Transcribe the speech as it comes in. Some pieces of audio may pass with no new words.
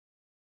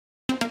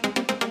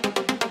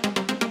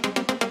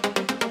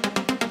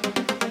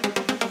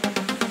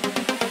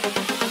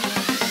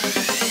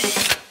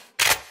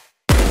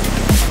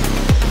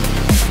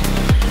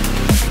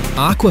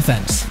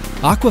AquaFence.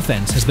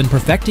 AquaFence has been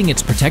perfecting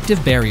its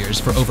protective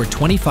barriers for over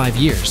 25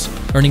 years,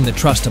 earning the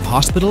trust of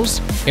hospitals,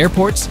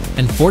 airports,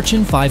 and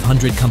Fortune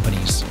 500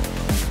 companies.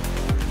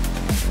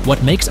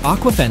 What makes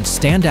AquaFence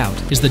stand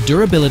out is the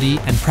durability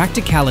and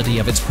practicality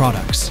of its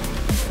products.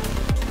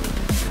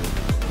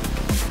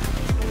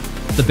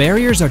 The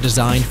barriers are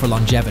designed for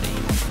longevity,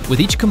 with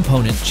each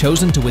component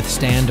chosen to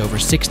withstand over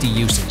 60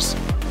 uses.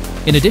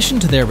 In addition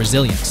to their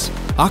resilience,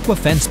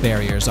 AquaFence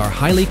barriers are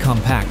highly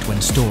compact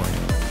when stored.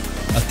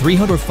 A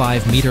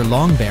 305-meter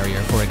long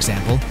barrier, for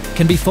example,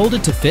 can be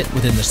folded to fit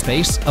within the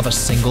space of a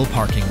single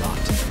parking lot.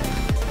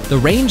 The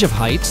range of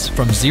heights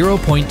from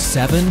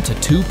 0.7 to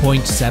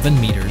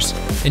 2.7 meters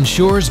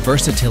ensures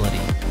versatility,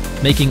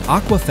 making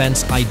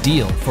AquaFence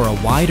ideal for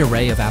a wide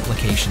array of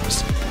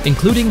applications,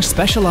 including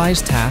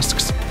specialized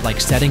tasks like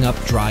setting up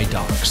dry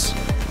docks.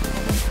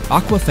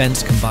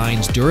 AquaFence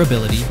combines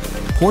durability,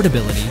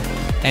 portability,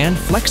 and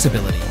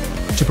flexibility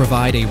to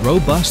provide a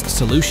robust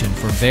solution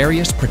for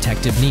various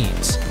protective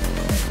needs.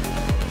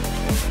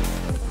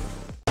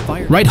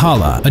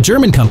 Reitthaler, a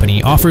German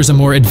company, offers a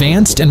more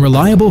advanced and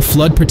reliable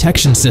flood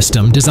protection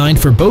system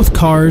designed for both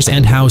cars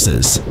and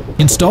houses.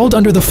 Installed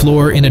under the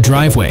floor in a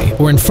driveway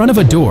or in front of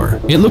a door,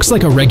 it looks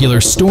like a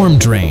regular storm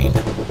drain.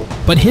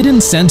 But hidden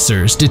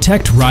sensors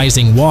detect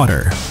rising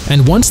water,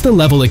 and once the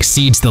level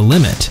exceeds the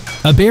limit,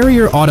 a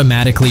barrier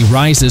automatically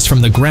rises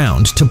from the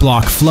ground to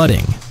block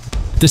flooding.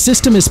 The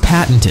system is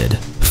patented,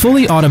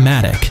 fully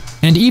automatic,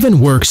 and even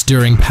works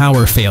during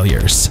power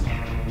failures.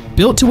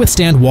 Built to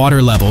withstand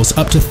water levels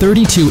up to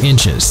 32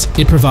 inches,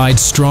 it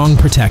provides strong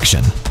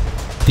protection.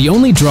 The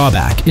only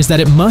drawback is that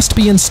it must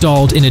be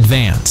installed in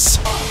advance.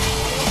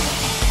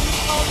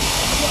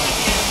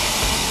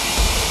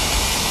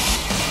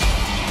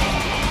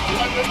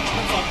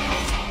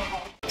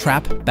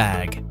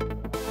 TrapBag.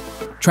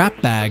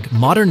 TrapBag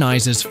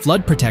modernizes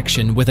flood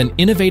protection with an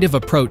innovative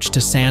approach to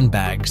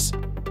sandbags.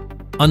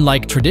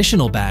 Unlike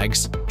traditional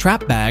bags,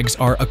 TrapBags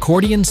are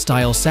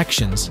accordion-style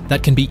sections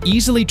that can be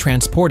easily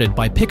transported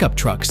by pickup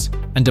trucks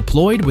and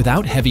deployed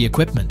without heavy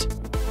equipment.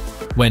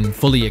 When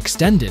fully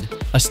extended,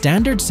 a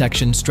standard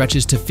section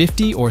stretches to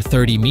 50 or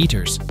 30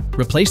 meters,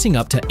 replacing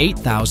up to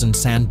 8,000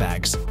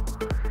 sandbags.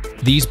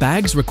 These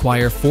bags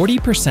require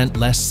 40%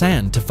 less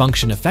sand to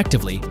function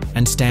effectively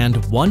and stand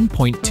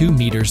 1.2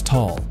 meters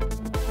tall.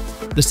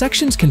 The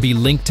sections can be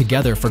linked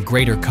together for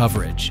greater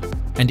coverage.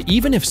 And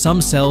even if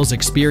some cells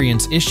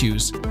experience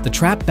issues, the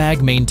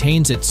TrapBag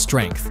maintains its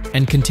strength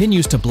and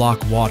continues to block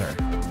water.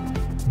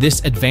 This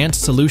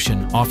advanced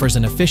solution offers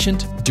an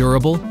efficient,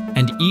 durable,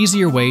 and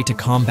easier way to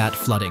combat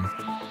flooding.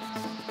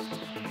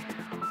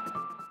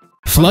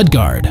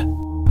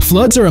 FloodGuard.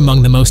 Floods are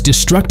among the most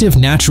destructive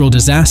natural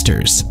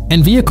disasters,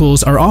 and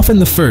vehicles are often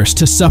the first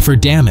to suffer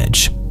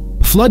damage.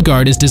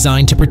 FloodGuard is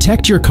designed to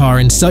protect your car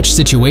in such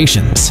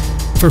situations.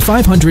 For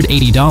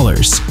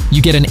 $580, you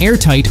get an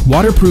airtight,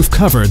 waterproof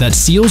cover that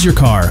seals your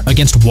car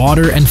against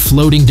water and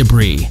floating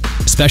debris.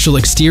 Special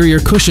exterior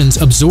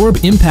cushions absorb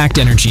impact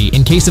energy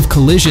in case of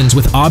collisions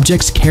with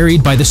objects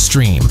carried by the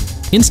stream.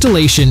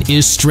 Installation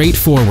is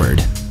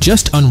straightforward.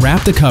 Just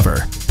unwrap the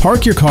cover,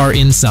 park your car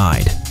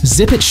inside,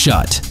 zip it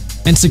shut,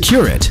 and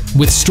secure it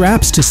with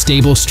straps to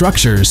stable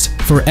structures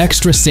for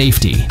extra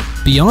safety.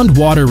 Beyond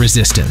water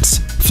resistance,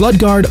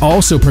 FloodGuard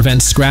also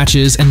prevents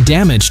scratches and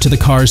damage to the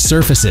car's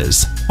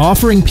surfaces,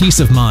 offering peace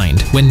of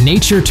mind when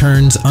nature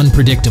turns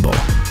unpredictable.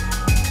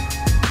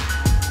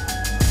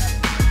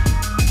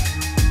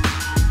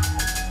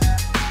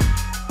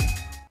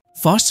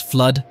 Fosse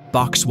Flood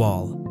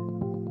Boxwall.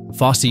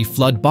 Fosse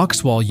Flood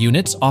Boxwall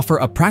units offer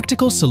a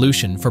practical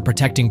solution for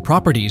protecting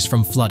properties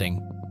from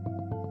flooding.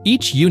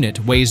 Each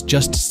unit weighs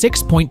just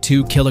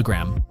 6.2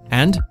 kilograms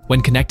and,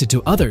 when connected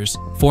to others,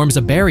 forms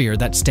a barrier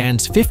that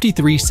stands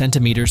 53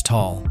 centimeters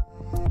tall.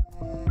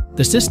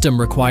 The system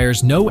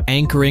requires no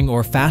anchoring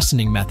or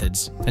fastening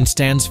methods and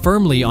stands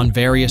firmly on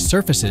various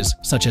surfaces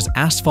such as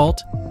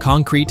asphalt,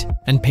 concrete,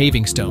 and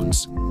paving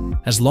stones,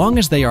 as long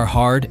as they are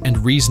hard and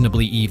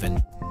reasonably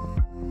even.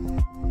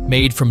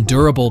 Made from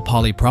durable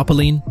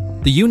polypropylene,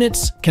 the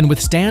units can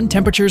withstand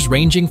temperatures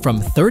ranging from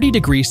 30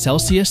 degrees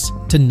Celsius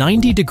to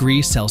 90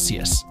 degrees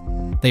Celsius.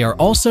 They are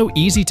also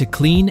easy to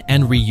clean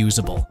and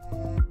reusable.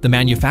 The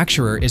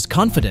manufacturer is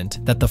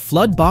confident that the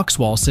Flood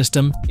Boxwall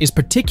system is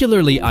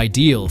particularly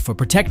ideal for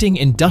protecting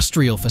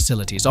industrial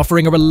facilities,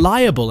 offering a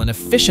reliable and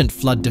efficient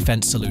flood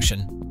defense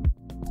solution.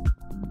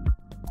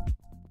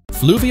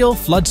 Fluvial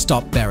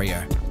Floodstop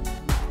Barrier.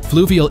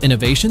 Fluvial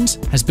Inventions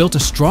has built a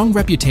strong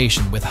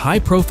reputation with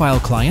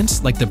high-profile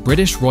clients like the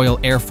British Royal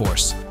Air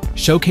Force,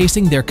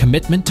 showcasing their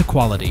commitment to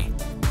quality.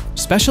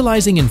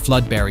 Specializing in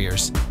flood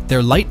barriers,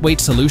 their lightweight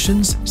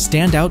solutions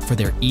stand out for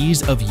their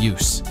ease of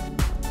use.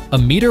 A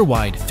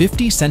meter-wide,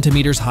 50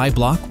 centimeters high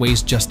block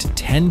weighs just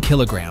 10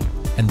 kilograms,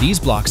 and these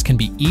blocks can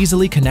be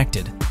easily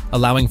connected,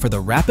 allowing for the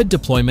rapid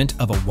deployment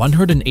of a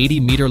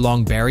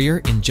 180-meter-long barrier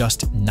in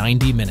just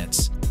 90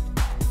 minutes.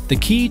 The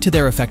key to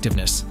their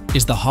effectiveness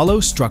is the hollow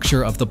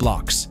structure of the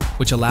blocks,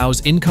 which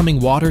allows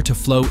incoming water to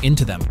flow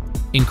into them,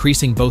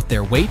 increasing both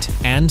their weight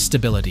and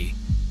stability.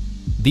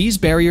 These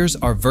barriers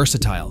are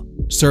versatile,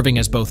 serving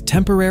as both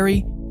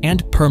temporary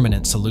and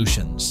permanent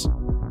solutions.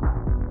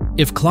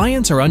 If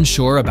clients are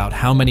unsure about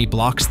how many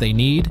blocks they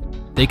need,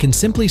 they can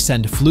simply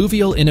send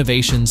Fluvial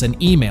Innovations an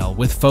email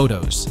with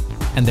photos,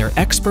 and their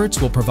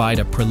experts will provide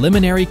a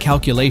preliminary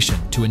calculation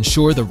to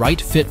ensure the right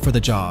fit for the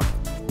job.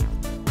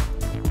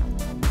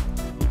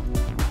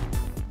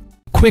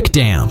 Quick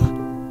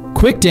Dam.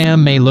 Quick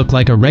Dam may look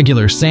like a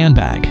regular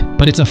sandbag,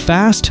 but it's a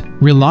fast,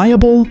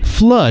 reliable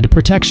flood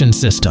protection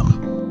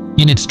system.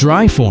 In its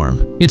dry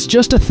form, it's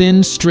just a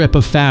thin strip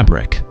of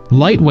fabric,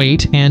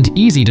 lightweight and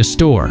easy to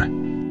store.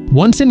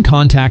 Once in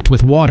contact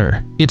with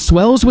water, it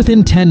swells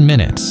within 10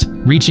 minutes,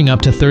 reaching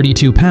up to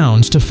 32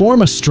 pounds to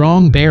form a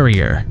strong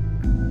barrier.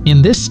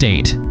 In this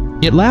state,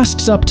 it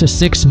lasts up to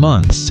 6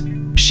 months,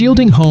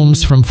 shielding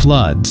homes from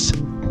floods.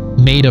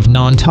 Made of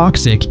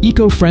non-toxic,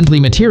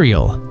 eco-friendly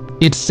material,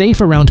 it's safe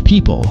around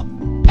people,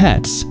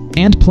 pets,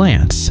 and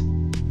plants,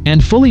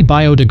 and fully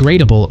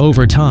biodegradable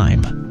over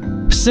time.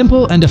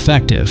 Simple and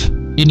effective,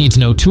 it needs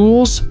no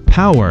tools,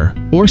 power,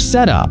 or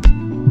setup,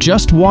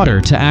 just water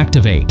to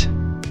activate.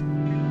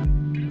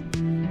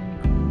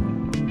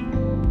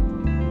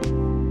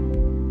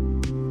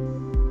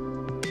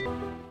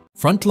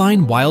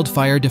 Frontline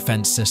Wildfire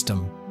Defense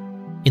System.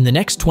 In the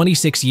next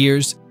 26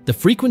 years, the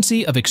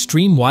frequency of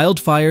extreme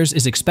wildfires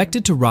is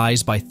expected to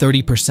rise by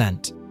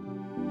 30%.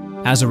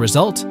 As a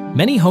result,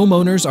 many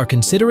homeowners are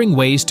considering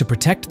ways to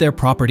protect their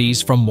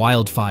properties from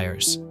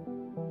wildfires.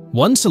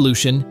 One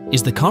solution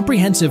is the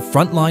comprehensive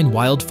Frontline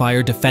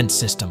Wildfire Defense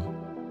System.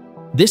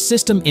 This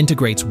system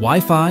integrates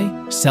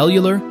Wi-Fi,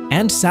 cellular,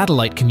 and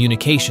satellite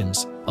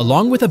communications,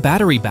 along with a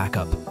battery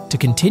backup, to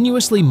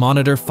continuously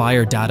monitor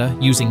fire data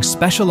using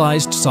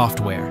specialized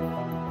software.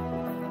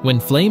 When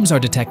flames are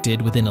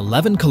detected within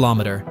 11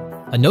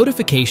 km, a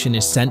notification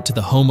is sent to the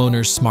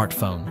homeowner's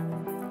smartphone.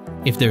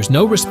 If there's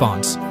no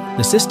response,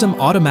 the system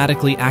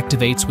automatically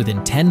activates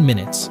within 10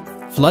 minutes,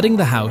 flooding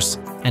the house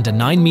and a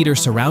 9-meter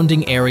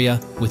surrounding area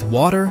with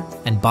water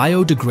and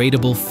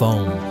biodegradable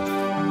foam.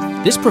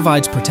 This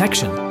provides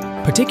protection,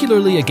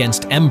 particularly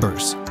against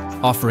embers,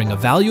 offering a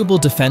valuable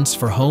defense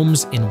for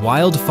homes in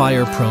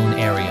wildfire-prone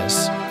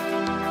areas.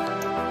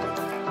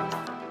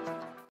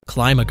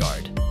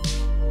 ClimaGuard.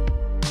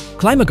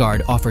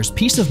 ClimaGuard offers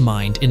peace of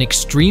mind in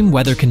extreme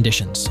weather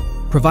conditions,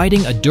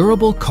 providing a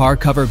durable car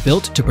cover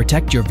built to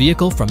protect your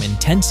vehicle from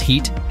intense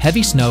heat,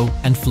 heavy snow,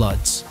 and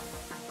floods.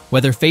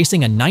 Whether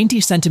facing a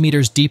 90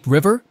 centimeters deep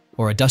river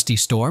or a dusty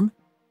storm,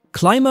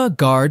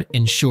 ClimaGuard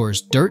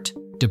ensures dirt,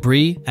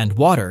 debris, and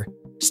water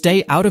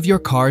stay out of your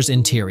car's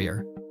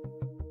interior.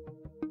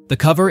 The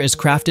cover is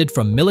crafted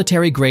from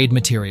military-grade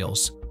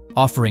materials,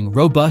 offering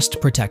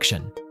robust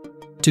protection.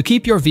 To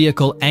keep your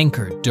vehicle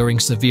anchored during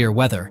severe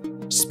weather,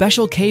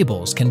 special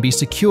cables can be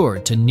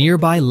secured to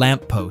nearby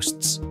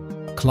lampposts.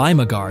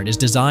 ClimaGuard is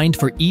designed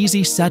for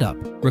easy setup,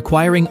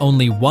 requiring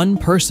only one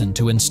person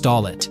to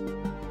install it.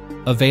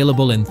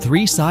 Available in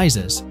 3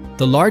 sizes,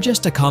 the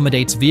largest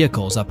accommodates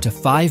vehicles up to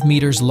 5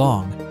 meters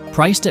long,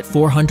 priced at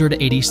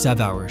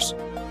 $487.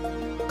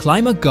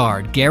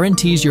 ClimaGuard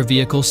guarantees your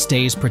vehicle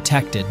stays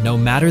protected no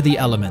matter the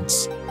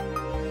elements.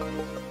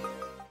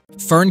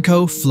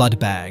 Fernco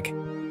Floodbag.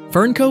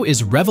 Fernco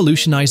is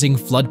revolutionizing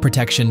flood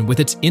protection with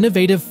its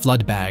innovative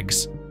flood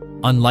bags.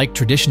 Unlike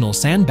traditional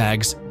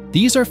sandbags,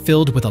 these are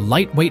filled with a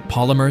lightweight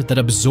polymer that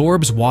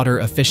absorbs water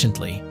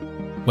efficiently.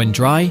 When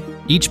dry,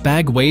 each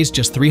bag weighs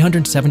just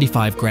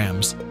 375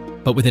 grams,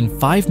 but within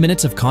 5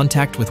 minutes of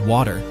contact with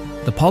water,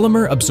 the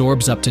polymer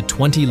absorbs up to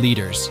 20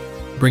 liters,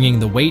 bringing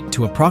the weight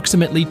to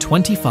approximately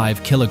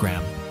 25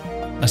 kilograms.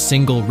 A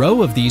single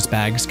row of these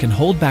bags can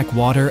hold back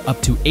water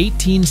up to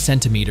 18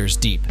 centimeters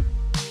deep.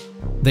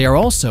 They are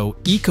also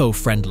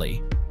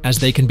eco-friendly, as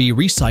they can be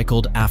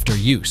recycled after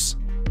use.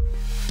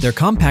 Their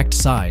compact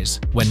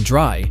size, when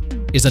dry,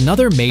 is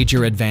another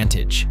major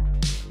advantage.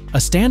 A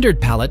standard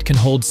pallet can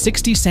hold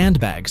 60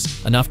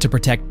 sandbags, enough to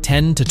protect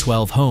 10 to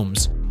 12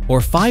 homes,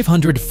 or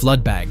 500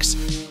 flood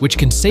bags, which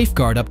can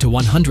safeguard up to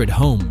 100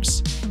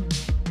 homes.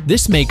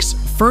 This makes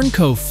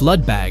Fernco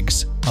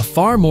Floodbags a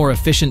far more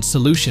efficient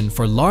solution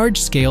for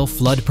large-scale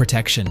flood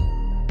protection.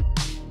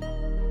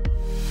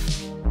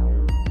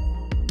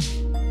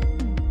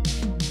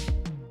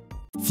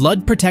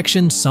 Flood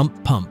Protection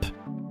Sump Pump.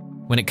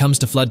 When it comes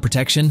to flood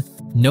protection,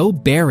 no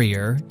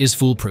barrier is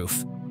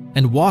foolproof,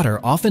 and water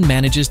often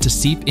manages to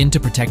seep into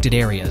protected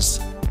areas.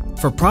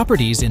 For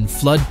properties in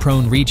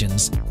flood-prone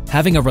regions,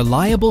 having a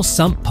reliable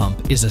sump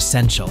pump is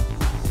essential.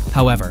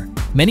 However,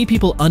 many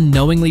people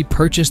unknowingly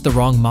purchase the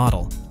wrong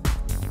model.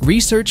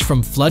 Research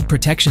from Flood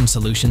Protection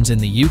Solutions in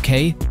the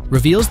UK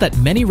reveals that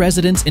many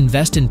residents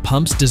invest in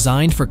pumps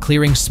designed for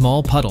clearing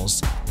small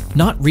puddles,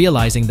 not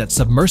realizing that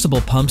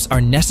submersible pumps are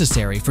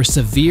necessary for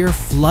severe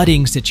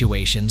flooding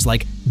situations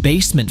like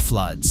basement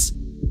floods.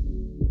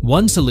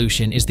 One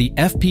solution is the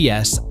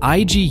FPS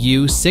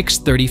IGU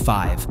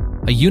 635,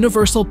 a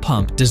universal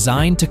pump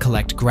designed to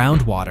collect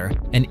groundwater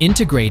and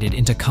integrated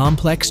into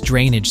complex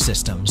drainage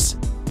systems.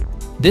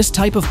 This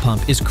type of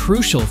pump is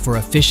crucial for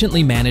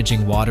efficiently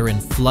managing water in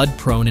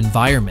flood-prone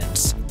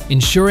environments,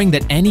 ensuring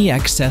that any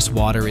excess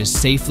water is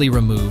safely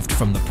removed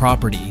from the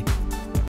property